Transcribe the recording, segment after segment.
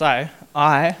So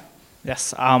I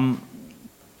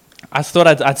thought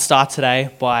I'd start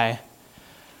today by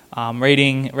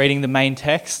reading the main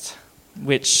text,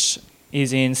 which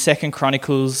is in 2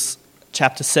 Chronicles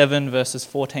chapter 7, verses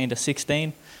 14 to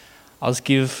 16. I'll just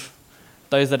give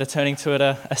those that are turning to it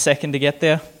a second to get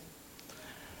there.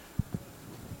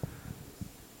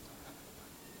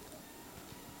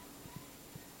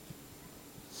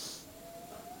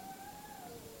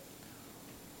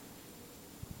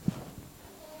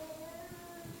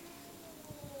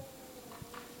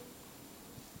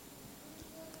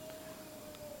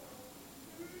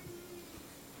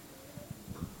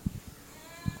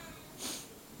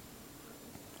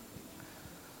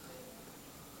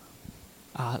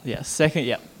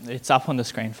 It's up on the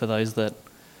screen for those that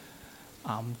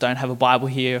don't have a Bible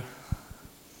here.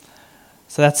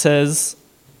 So that says,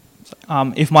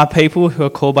 if my people who are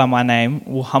called by my name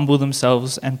will humble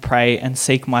themselves and pray and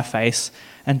seek my face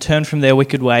and turn from their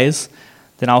wicked ways,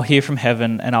 then I'll hear from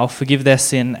heaven and I'll forgive their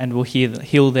sin and will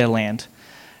heal their land.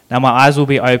 Now my eyes will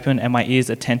be open and my ears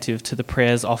attentive to the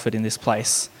prayers offered in this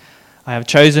place. I have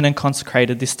chosen and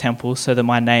consecrated this temple so that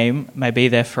my name may be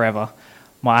there forever.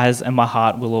 My eyes and my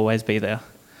heart will always be there.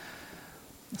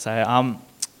 So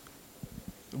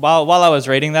while I was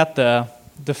reading that, the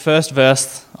first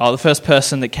verse, the first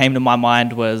person that came to my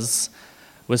mind was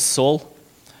Saul.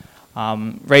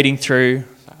 Reading through,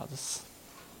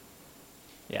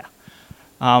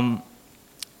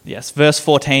 verse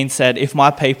 14 said, "If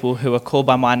my people who are called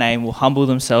by my name will humble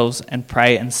themselves and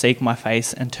pray and seek my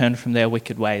face and turn from their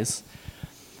wicked ways."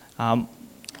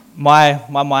 My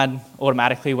mind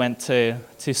automatically went to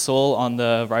Saul on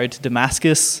the road to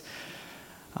Damascus,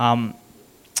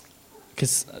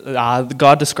 because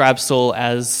God describes Saul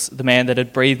as the man that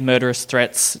had breathed murderous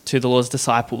threats to the Lord's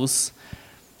disciples.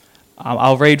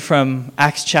 I'll read from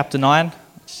Acts chapter 9,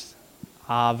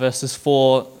 verses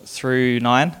 4 through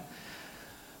 9.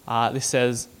 This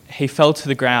says, "He fell to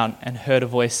the ground and heard a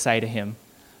voice say to him,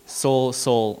 'Saul,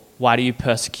 Saul, why do you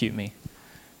persecute me?'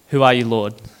 'Who are you,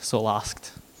 Lord?' Saul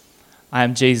asked. 'I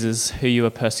am Jesus, who you are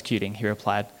persecuting,' he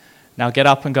replied. 'Now get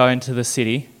up and go into the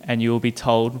city, and you will be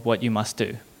told what you must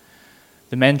do.'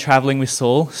 The men traveling with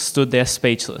Saul stood there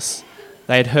speechless.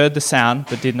 They had heard the sound,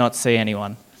 but did not see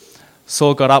anyone.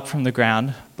 Saul got up from the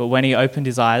ground, but when he opened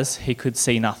his eyes, he could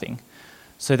see nothing.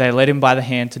 So they led him by the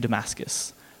hand to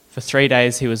Damascus. For 3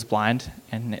 days he was blind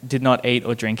and did not eat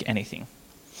or drink anything."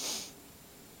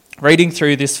 Reading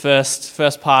through this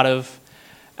first part of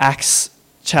Acts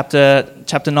chapter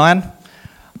 9,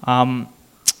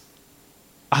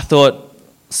 I thought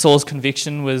Saul's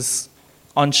conviction was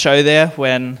on show there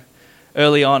when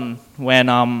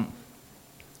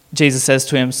Jesus says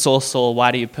to him, "Saul, Saul,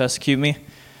 why do you persecute me?"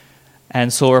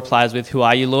 And Saul replies with, "Who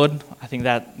are you, Lord?" I think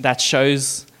that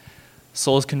shows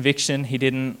Saul's conviction. He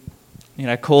didn't,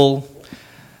 call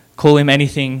him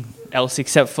anything else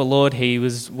except for Lord. He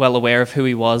was well aware of who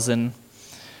he was and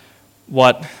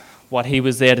what he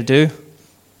was there to do.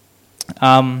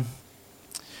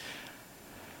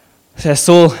 So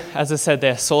Saul, as I said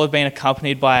there, Saul had been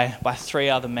accompanied by 3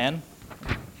 other men,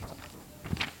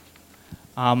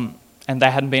 and they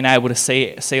hadn't been able to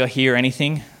see or hear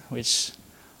anything,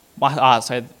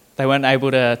 so they weren't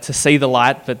able to see the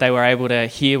light, but they were able to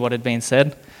hear what had been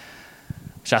said,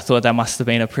 which I thought that must have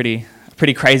been a pretty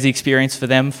crazy experience for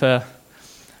them, to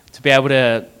be able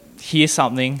to hear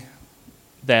something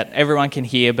that everyone can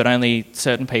hear but only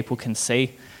certain people can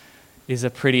see is a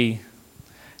pretty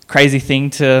crazy thing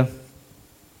to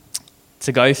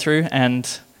go through. And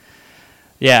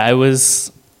it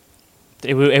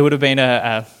would have been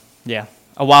a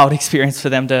wild experience for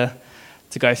them to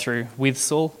go through with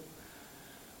Saul.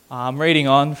 Reading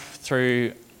on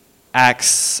through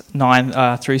Acts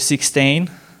 9 through 16,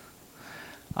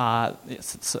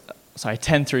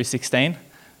 10 through 16, it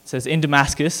says, "In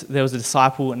Damascus there was a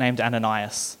disciple named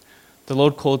Ananias. The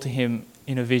Lord called to him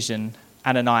in a vision,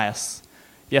 'Ananias.'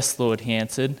 'Yes, Lord,' he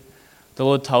answered. The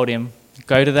Lord told him,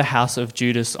 'Go to the house of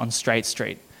Judas on Straight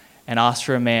Street and ask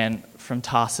for a man from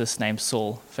Tarsus named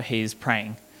Saul, for he is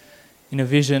praying. In a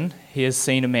vision he has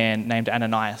seen a man named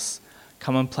Ananias.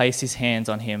 Come and place his hands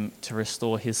on him to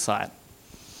restore his sight.'"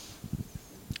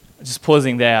 Just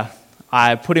pausing there,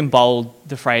 I put in bold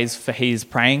the phrase, "for he is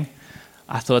praying."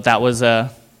 I thought that was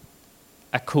a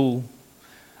cool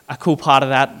part of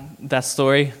that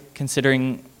story,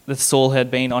 considering that Saul had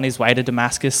been on his way to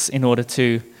Damascus in order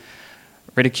to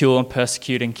ridicule and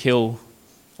persecute and kill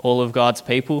all of God's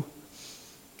people.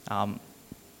 To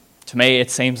me,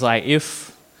 it seems like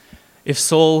if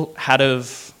Saul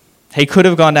he could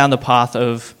have gone down the path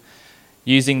of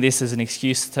using this as an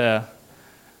excuse to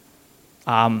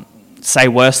say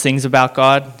worse things about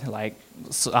God, like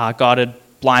God had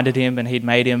blinded him and he'd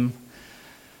made him,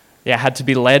 had to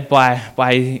be led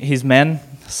by his men.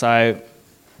 So,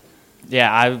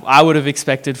 I would have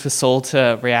expected for Saul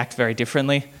to react very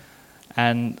differently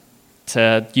and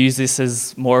to use this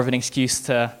as more of an excuse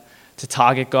to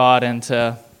target God and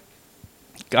to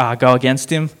go against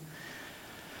him.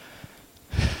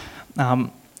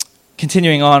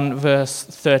 Continuing on, verse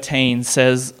 13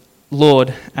 says,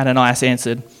 "Lord," Ananias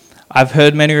answered, "I've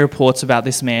heard many reports about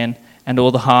this man and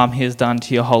all the harm he has done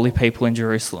to your holy people in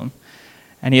Jerusalem.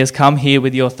 And he has come here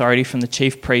with the authority from the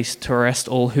chief priest to arrest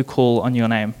all who call on your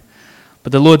name."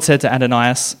 But the Lord said to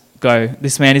Ananias, "Go,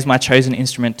 this man is my chosen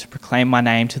instrument to proclaim my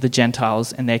name to the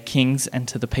Gentiles and their kings and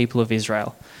to the people of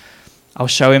Israel. I'll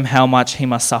show him how much he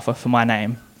must suffer for my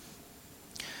name."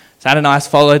 So Ananias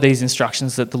followed these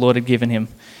instructions that the Lord had given him.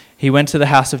 He went to the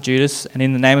house of Judas, and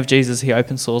in the name of Jesus, he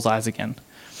opened Saul's eyes again.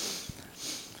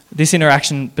 This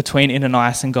interaction between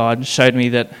Ananias and God showed me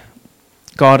that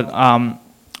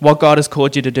what God has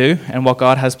called you to do and what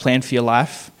God has planned for your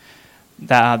life,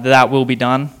 that will be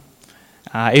done.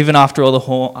 Even after all the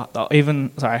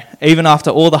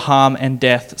harm and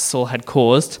death Saul had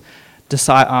caused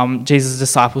Jesus'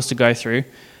 disciples to go through,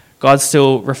 God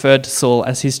still referred to Saul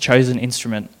as his chosen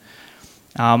instrument.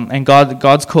 And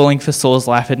God's calling for Saul's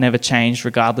life had never changed,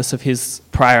 regardless of his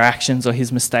prior actions or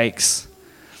his mistakes.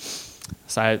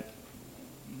 So,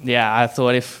 I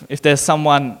thought if there's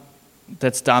someone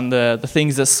that's done the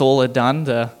things that Saul had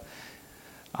done,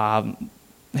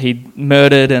 he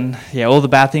murdered and all the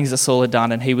bad things that Saul had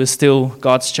done, and he was still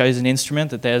God's chosen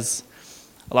instrument, that there's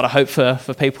a lot of hope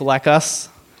for people like us.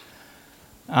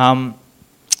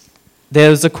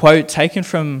 There's a quote taken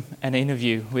from an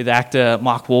interview with actor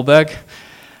Mark Wahlberg.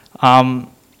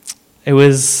 He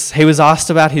was asked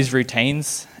about his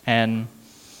routines, and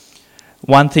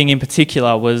one thing in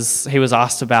particular was he was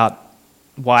asked about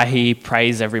why he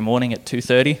prays every morning at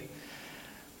 2:30.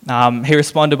 He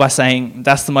responded by saying,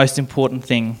 "That's the most important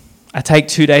thing. I take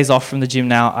 2 days off from the gym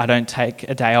now. I don't take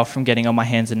a day off from getting on my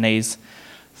hands and knees.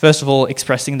 First of all,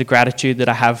 expressing the gratitude that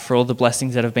I have for all the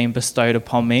blessings that have been bestowed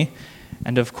upon me,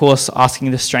 and of course, asking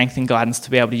the strength and guidance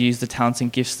to be able to use the talents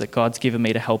and gifts that God's given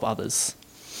me to help others."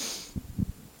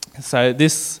 So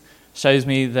this shows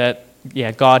me that,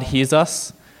 God hears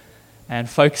us. And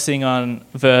focusing on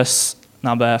verse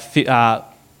number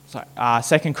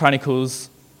 2 Chronicles,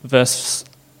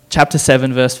 chapter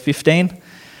 7, verse 15.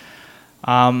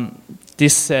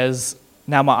 This says,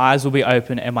 "Now my eyes will be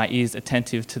open and my ears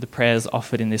attentive to the prayers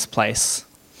offered in this place."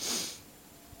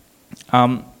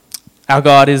 Our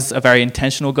God is a very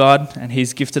intentional God, and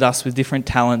he's gifted us with different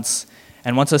talents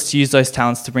and wants us to use those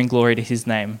talents to bring glory to his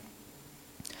name.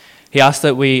 He asks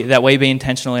that we be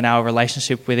intentional in our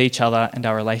relationship with each other and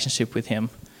our relationship with him.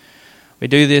 We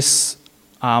do this,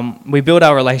 we build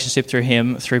our relationship through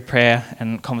him, through prayer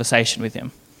and conversation with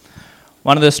him.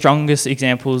 One of the strongest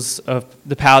examples of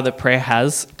the power that prayer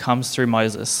has comes through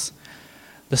Moses.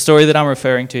 The story that I'm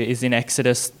referring to is in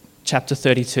Exodus chapter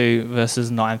 32,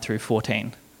 verses 9 through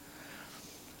 14.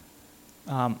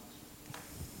 So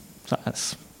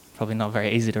that's probably not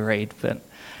very easy to read, but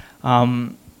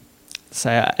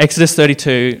Exodus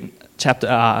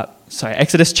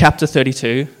chapter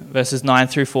 32, verses 9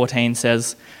 through 14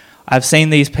 says, "I've seen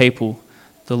these people,"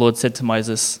 the Lord said to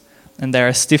Moses, "and they're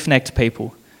a stiff-necked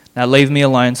people. Now leave me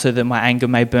alone so that my anger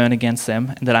may burn against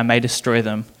them and that I may destroy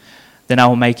them. Then I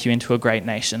will make you into a great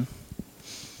nation."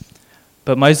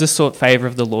 But Moses sought favor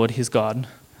of the Lord his God.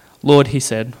 "Lord," he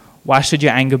said, "why should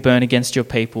your anger burn against your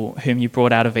people, whom you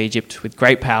brought out of Egypt with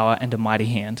great power and a mighty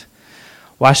hand?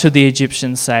 Why should the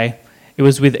Egyptians say, 'It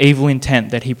was with evil intent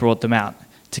that he brought them out,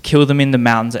 to kill them in the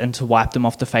mountains and to wipe them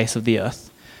off the face of the earth'?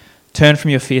 Turn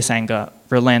from your fierce anger,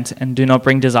 relent, and do not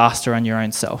bring disaster on your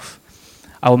own self.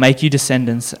 I will make your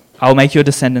descendants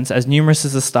as numerous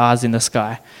as the stars in the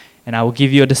sky, and I will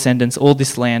give your descendants all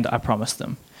this land I promised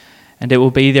them, and it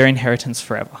will be their inheritance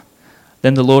forever."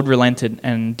 Then the Lord relented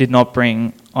and did not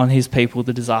bring on his people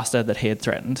the disaster that he had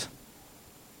threatened.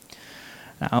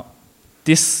 Now,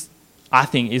 this, I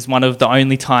think, is one of the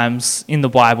only times in the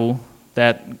Bible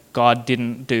that God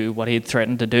didn't do what he had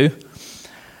threatened to do.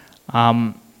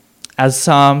 As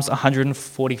Psalms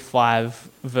 145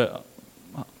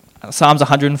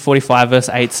 verse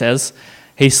 8 says,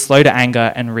 "He's slow to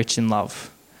anger and rich in love."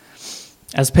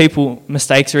 As people,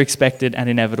 mistakes are expected and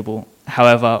inevitable.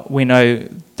 However, we know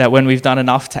that when we've done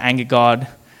enough to anger God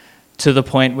to the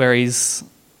point where he's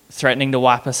threatening to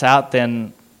wipe us out,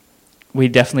 then we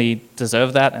definitely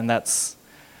deserve that, and if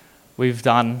we've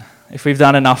done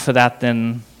enough for that,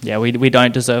 then we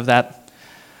don't deserve that.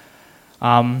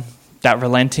 that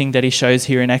relenting that he shows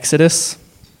here in Exodus.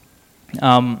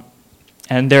 And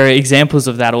there are examples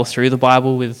of that all through the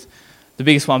Bible, with the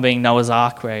biggest one being Noah's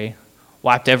Ark, where he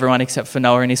wiped everyone except for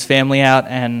Noah and his family out,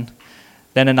 and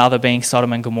then another being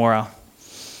Sodom and Gomorrah.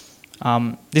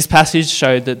 This passage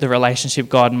showed that the relationship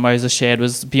God and Moses shared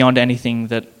was beyond anything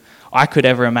that I could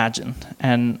ever imagine.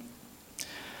 And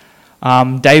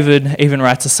David even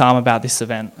writes a psalm about this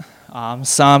event.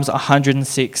 Psalms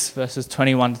 106 verses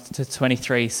 21 to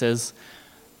 23 says,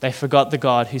 "They forgot the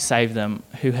God who saved them,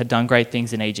 who had done great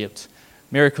things in Egypt,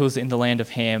 miracles in the land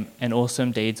of Ham, and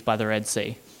awesome deeds by the Red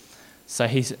Sea. So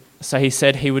he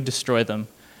said he would destroy them,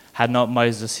 had not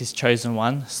Moses, his chosen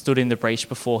one, stood in the breach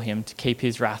before him to keep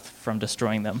his wrath from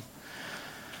destroying them."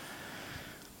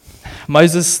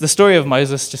 Moses, the story of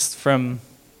Moses, just from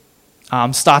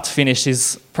start to finish,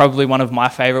 is probably one of my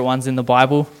favourite ones in the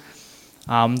Bible.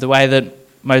 The way that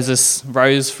Moses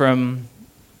rose from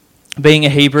being a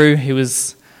Hebrew, he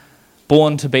was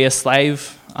born to be a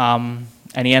slave, and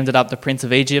he ended up the Prince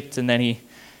of Egypt, and then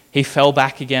he fell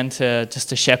back again to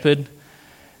just a shepherd,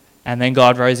 and then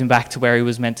God rose him back to where he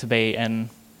was meant to be, and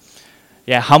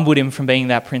humbled him from being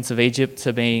that Prince of Egypt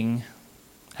to being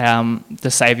the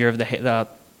saviour of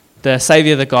the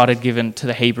saviour that God had given to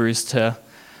the Hebrews to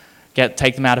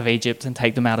take them out of Egypt and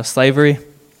take them out of slavery.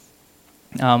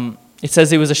 It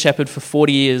says he was a shepherd for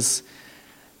 40 years,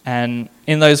 and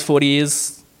in those 40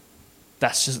 years,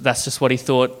 that's just what he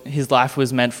thought his life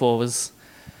was meant for, was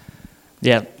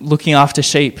looking after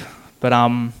sheep. But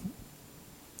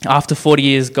after 40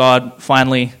 years, God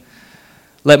finally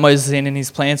let Moses in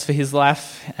his plans for his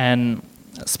life and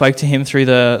spoke to him through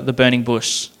the burning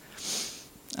bush.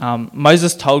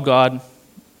 Moses told God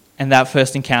in that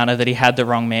first encounter that he had the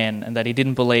wrong man, and that he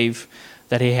didn't believe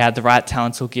that he had the right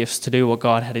talents or gifts to do what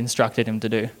God had instructed him to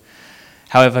do.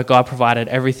 However, God provided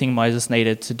everything Moses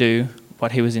needed to do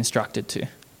what he was instructed to.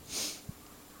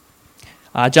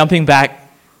 Jumping back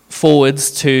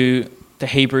forwards to the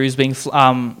Hebrews being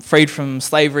freed from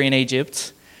slavery in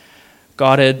Egypt,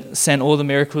 God had sent all the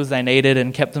miracles they needed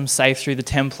and kept them safe through the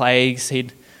 10 plagues.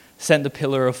 He'd sent the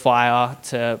pillar of fire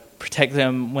to protect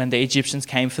them when the Egyptians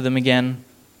came for them again.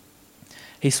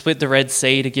 He split the Red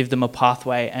Sea to give them a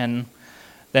pathway, and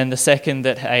then the second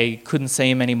that they couldn't see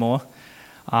him anymore,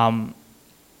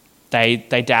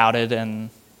 they doubted and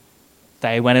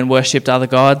they went and worshipped other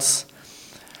gods.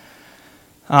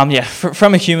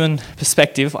 From a human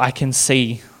perspective, I can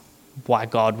see why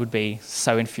God would be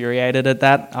so infuriated at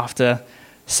that. After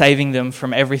saving them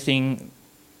from everything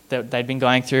that they'd been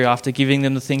going through, after giving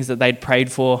them the things that they'd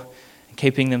prayed for and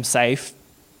keeping them safe,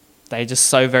 they just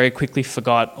so very quickly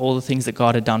forgot all the things that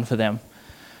God had done for them.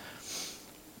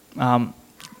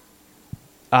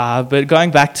 But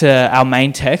going back to our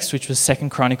main text, which was 2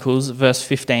 Chronicles, verse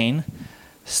 15,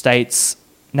 states,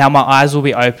 "Now my eyes will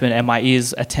be open and my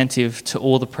ears attentive to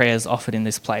all the prayers offered in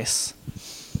this place."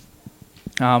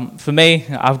 For me,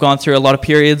 I've gone through a lot of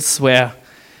periods where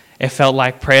it felt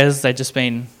like prayers, they'd just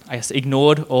been,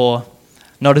 ignored or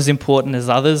not as important as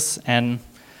others. And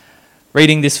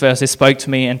reading this verse, it spoke to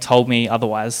me and told me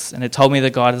otherwise. And it told me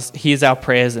that God hears our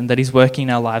prayers and that he's working in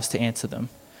our lives to answer them.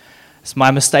 So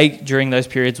my mistake during those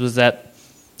periods was that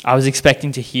I was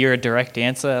expecting to hear a direct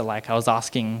answer, like I was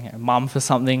asking mum for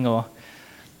something, or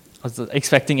I was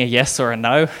expecting a yes or a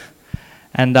no.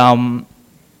 And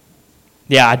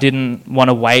I didn't want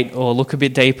to wait or look a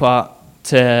bit deeper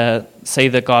to see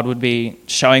that God would be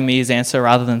showing me his answer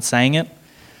rather than saying it.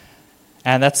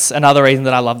 And that's another reason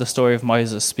that I love the story of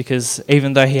Moses, because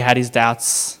even though he had his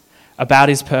doubts about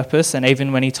his purpose, and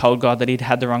even when he told God that he'd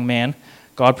had the wrong man,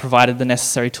 God provided the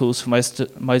necessary tools for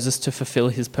Moses to fulfill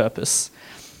his purpose.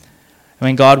 And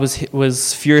when God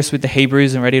was furious with the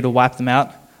Hebrews and ready to wipe them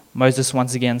out, Moses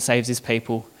once again saves his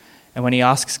people. And when he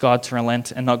asks God to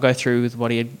relent and not go through with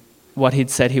what he'd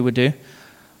said he would do,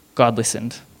 God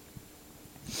listened.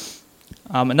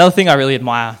 Another thing I really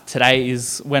admire today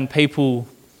is when people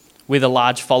with a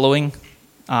large following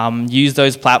use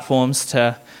those platforms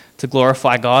to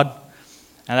glorify God.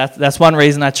 And that's one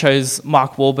reason I chose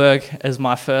Mark Wahlberg as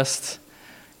my first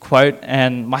quote.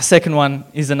 And my second one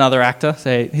is another actor.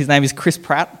 So his name is Chris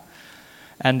Pratt.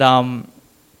 And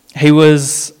he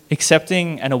was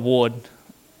accepting an award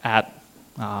at,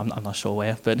 I'm not sure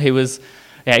where, but he was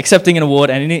accepting an award.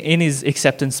 And in his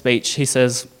acceptance speech, he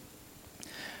says,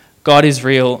 "God is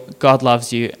real. God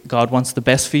loves you. God wants the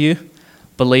best for you.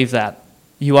 Believe that.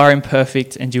 You are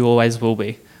imperfect and you always will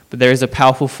be. But there is a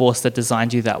powerful force that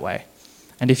designed you that way.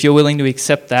 And if you're willing to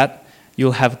accept that,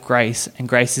 you'll have grace, and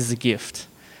grace is a gift.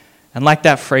 And like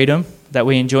that freedom that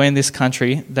we enjoy in this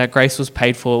country, that grace was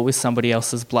paid for with somebody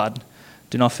else's blood.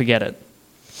 Do not forget it."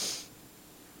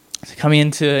 So coming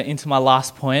into my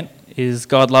last point is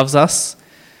God loves us,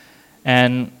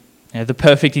 and the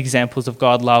perfect examples of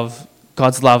God's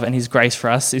love and his grace for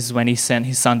us is when he sent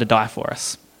his son to die for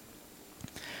us.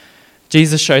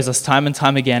 Jesus shows us time and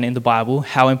time again in the Bible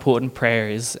how important prayer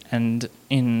is and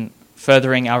in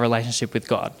furthering our relationship with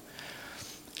God.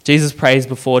 Jesus prays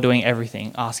before doing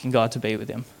everything, asking God to be with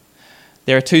him.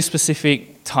 There are two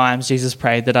specific times Jesus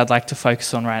prayed that I'd like to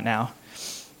focus on right now.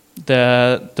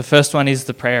 The first one is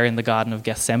the prayer in the Garden of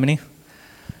Gethsemane.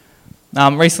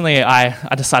 Recently,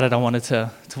 I decided I wanted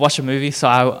to watch a movie,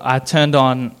 so I turned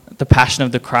on The Passion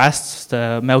of the Christ,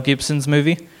 the Mel Gibson's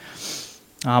movie.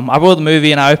 I bought the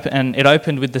movie and it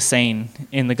opened with the scene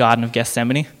in the Garden of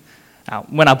Gethsemane.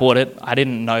 When I bought it, I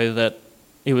didn't know that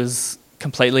it was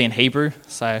completely in Hebrew,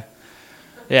 so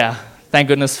yeah, thank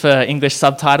goodness for English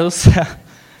subtitles.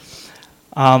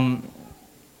 And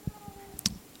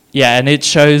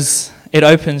it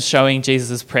opens showing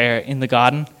Jesus' prayer in the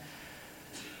garden,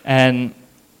 and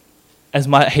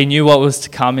he knew what was to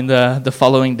come in the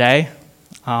following day,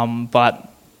 but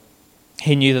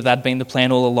he knew that that'd been the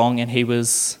plan all along, and he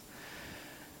was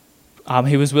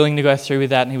willing to go through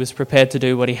with that, and he was prepared to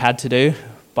do what he had to do,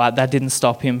 but that didn't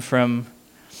stop him from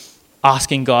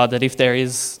asking God that if there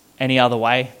is any other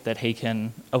way, that he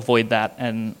can avoid that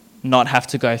and not have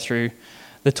to go through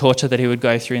the torture that he would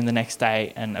go through in the next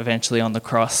day and eventually on the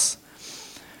cross.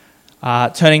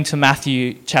 Turning to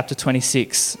Matthew chapter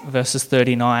 26, verses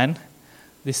 39,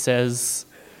 this says,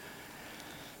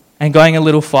 "And going a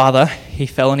little farther, he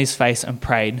fell on his face and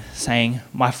prayed, saying,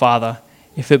 'My Father,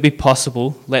 if it be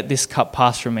possible, let this cup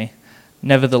pass from me.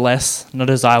 Nevertheless,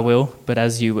 not as I will, but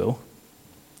as you will.'"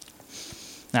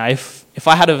 Now, if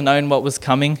I had have known what was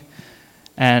coming,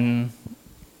 and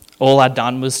all I'd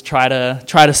done was try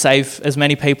to save as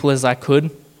many people as I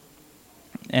could,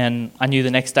 and I knew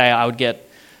the next day I would get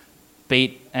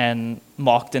beat and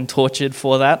mocked and tortured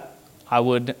for that, I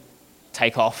would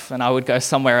take off and I would go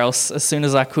somewhere else as soon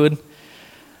as I could.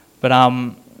 But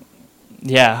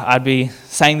I'd be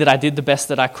saying that I did the best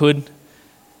that I could,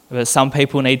 but some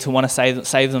people need to want to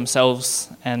save themselves,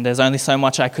 and there's only so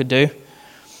much I could do.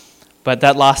 But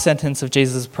that last sentence of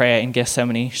Jesus' prayer in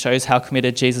Gethsemane shows how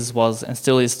committed Jesus was and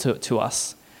still is to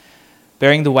us.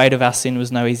 Bearing the weight of our sin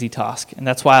was no easy task, and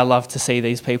that's why I love to see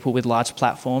these people with large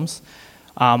platforms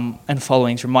and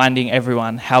followings reminding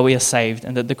everyone how we are saved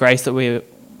and that the grace that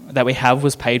we have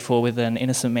was paid for with an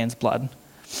innocent man's blood.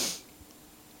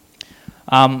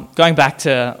 Going back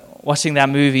to watching that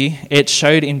movie, it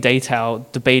showed in detail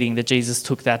the beating that Jesus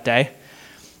took that day,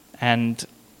 and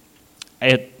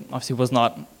it obviously was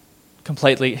not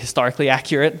completely historically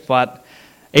accurate, but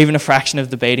even a fraction of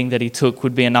the beating that he took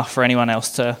would be enough for anyone else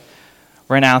to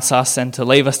renounce us and to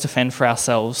leave us to fend for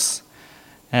ourselves.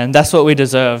 And that's what we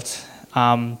deserved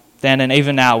then, and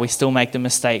even now we still make the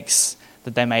mistakes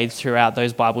that they made throughout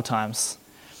those Bible times.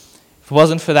 If it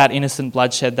wasn't for that innocent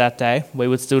bloodshed that day, we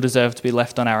would still deserve to be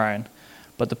left on our own.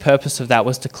 But the purpose of that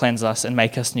was to cleanse us and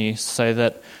make us new so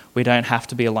that we don't have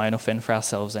to be alone or fend for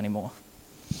ourselves anymore.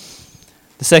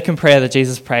 The second prayer that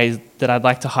Jesus prayed that I'd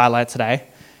like to highlight today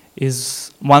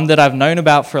is one that I've known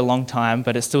about for a long time,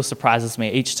 but it still surprises me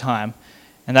each time.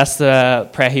 And that's the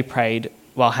prayer he prayed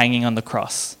while hanging on the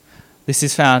cross. This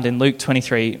is found in Luke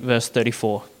 23, verse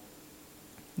 34.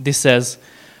 This says,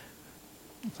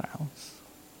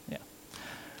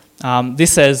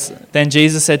 "Then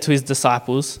Jesus said to his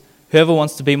disciples, 'Whoever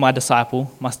wants to be my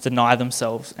disciple must deny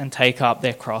themselves and take up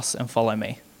their cross and follow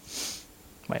me.'"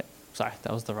 Sorry,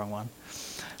 that was the wrong one.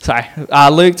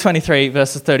 Luke 23,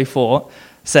 verses 34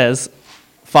 says,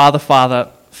 "Father, Father,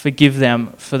 forgive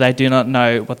them, for they do not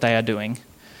know what they are doing."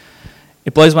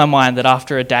 It blows my mind that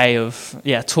after a day of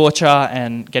torture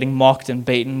and getting mocked and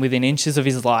beaten within inches of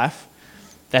his life,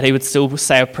 that he would still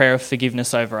say a prayer of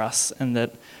forgiveness over us, and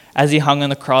that as he hung on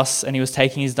the cross and he was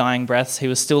taking his dying breaths, he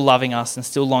was still loving us and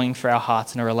still longing for our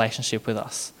hearts and a relationship with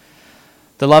us.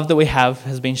 The love that we have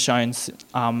has been shown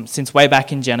since way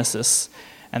back in Genesis,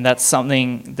 and that's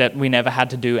something that we never had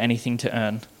to do anything to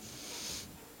earn.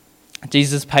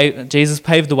 Jesus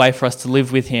paved the way for us to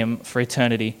live with him for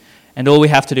eternity, and all we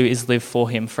have to do is live for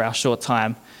him for our short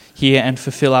time here and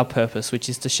fulfill our purpose, which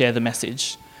is to share the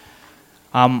message.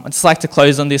 I'd just like to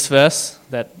close on this verse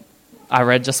that I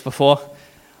read just before.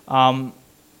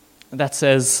 That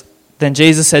says, "Then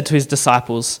Jesus said to his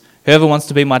disciples, 'Whoever wants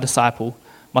to be my disciple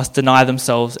must deny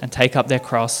themselves and take up their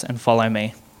cross and follow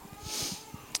me.'"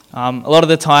 A lot of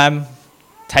the time,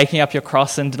 taking up your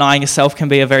cross and denying yourself can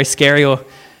be a very scary or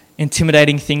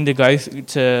intimidating thing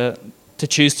to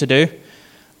choose to do.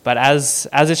 But as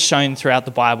it's shown throughout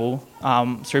the Bible,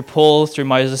 through Paul, through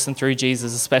Moses, and through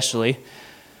Jesus especially,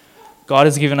 God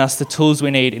has given us the tools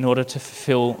we need in order to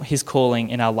fulfill his calling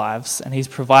in our lives, and he's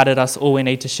provided us all we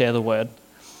need to share the word.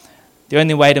 The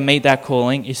only way to meet that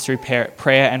calling is through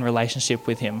prayer and relationship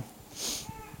with him.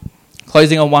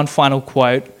 Closing on one final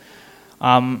quote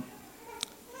that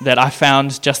I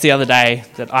found just the other day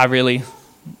that I really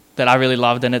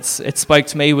loved, and it spoke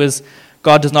to me, was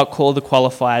God does not call the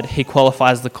qualified, he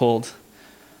qualifies the called.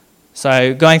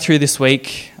 So going through this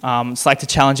week, it's like to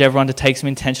challenge everyone to take some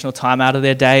intentional time out of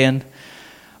their day and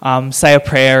say a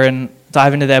prayer and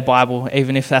dive into their Bible,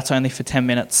 even if that's only for 10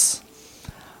 minutes.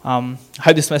 I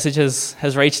hope this message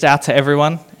has reached out to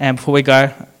everyone. And before we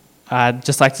go, I'd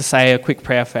just like to say a quick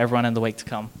prayer for everyone in the week to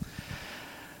come.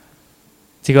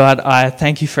 Dear God, I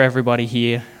thank you for everybody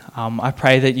here. I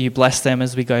pray that you bless them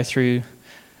as we go through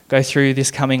this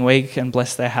coming week and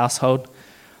bless their household.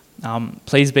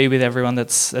 Please be with everyone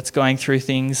that's going through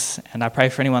things, and I pray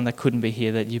for anyone that couldn't be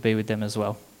here that you be with them as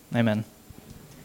well. Amen.